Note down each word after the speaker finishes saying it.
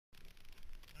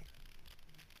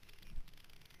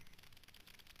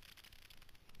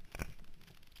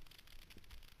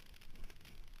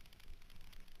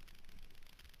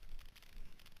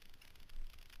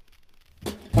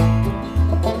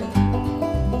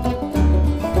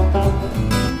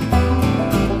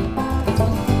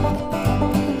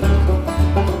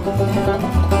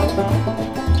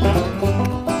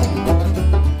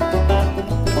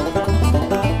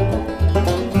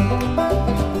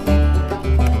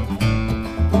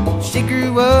She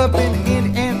grew up in an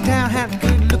Indiana town, had a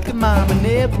good looking mom and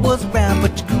never was around.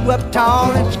 But she grew up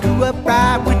tall and she grew up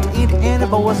right with the Indiana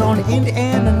boys on the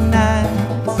Indiana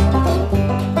nights.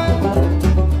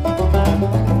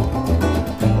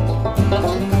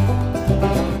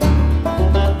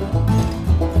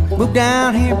 Moved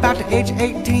down here about the age of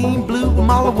 18, blew them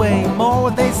all away,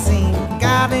 more they seen.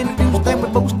 Got introduced, then we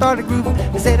both started grooving.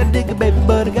 They said I dig it, baby,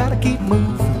 but I gotta keep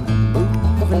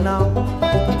moving on.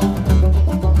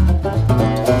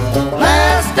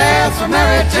 Last dance for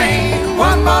Mary Jane,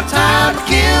 one more time to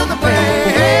kill the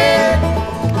pain.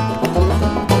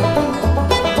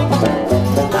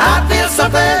 I feel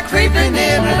something creeping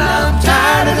in and I'm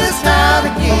tired of this town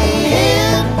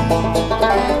again.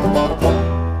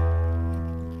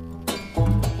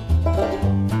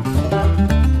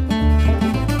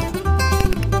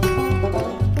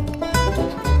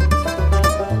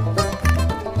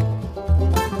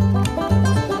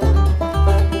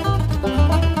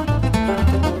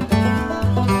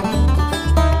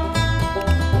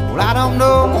 I don't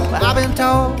know, but I've been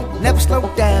told, never slow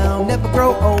down, never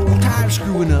grow old. Tired of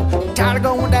screwing up, tired of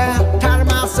going down, tired of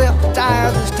myself,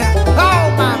 tired of this town.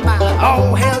 Oh my,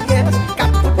 oh hell yes,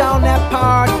 got to put on that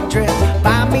party dress.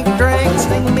 Buy me a drink,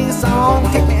 sing me a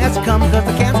song, take me as I come, cause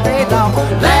I can't stay long.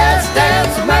 Last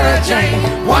dance for Mary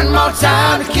Jane, one more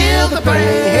time to kill the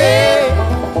pain.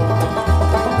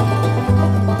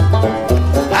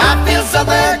 I feel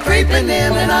something creeping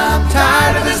in and I'm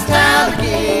tired of this town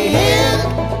again.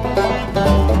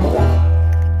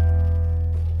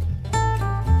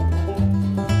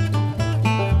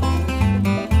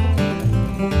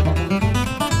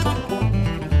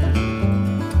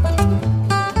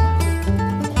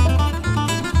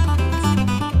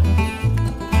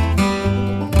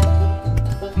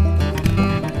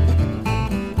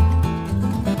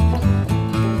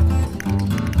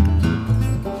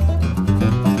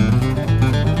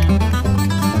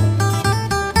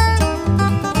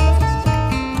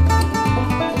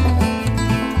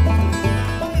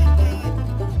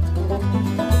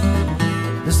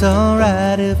 It's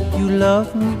alright if you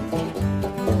love me,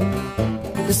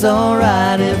 it's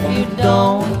alright if you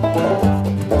don't.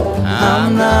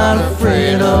 I'm not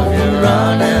afraid of you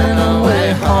running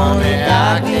away, honey.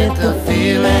 I get the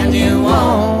feeling you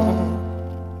want.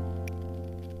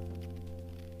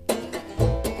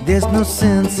 There's no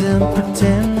sense in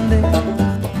pretending,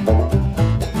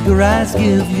 your eyes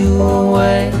give you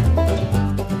away.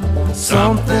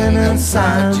 Something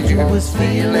inside you is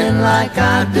feeling like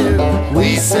I do.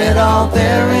 We said all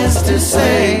there is to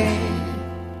say.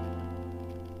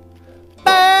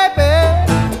 Baby,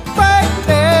 break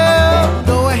down,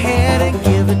 go ahead and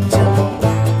give it to me.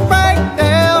 Break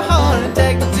down, honey,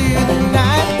 take me to the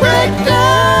night. Break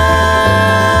down,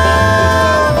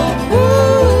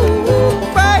 ooh,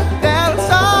 break down, it's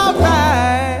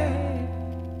alright.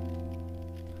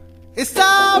 It's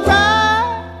alright.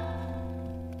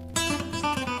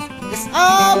 It's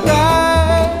alright.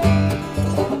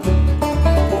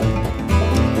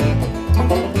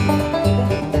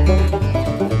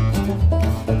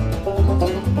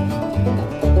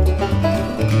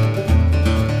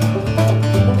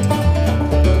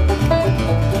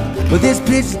 With this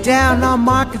bitch down on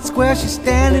Market Square, she's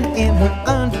standing in her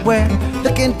underwear,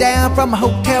 looking down from a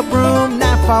hotel room.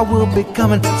 Nightfall will be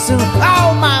coming soon.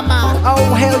 Oh my,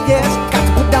 oh hell yes, got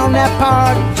to put on that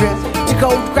party dress. Too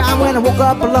cold to cry when I woke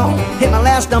up alone. Hit my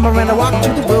last number and I walked to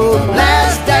the road.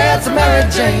 Last dance of Mary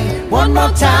Jane, one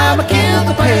more time I kill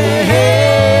the pain.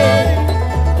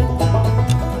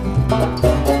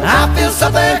 I feel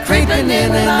something creeping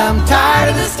in and I'm tired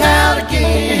of this town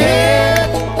again.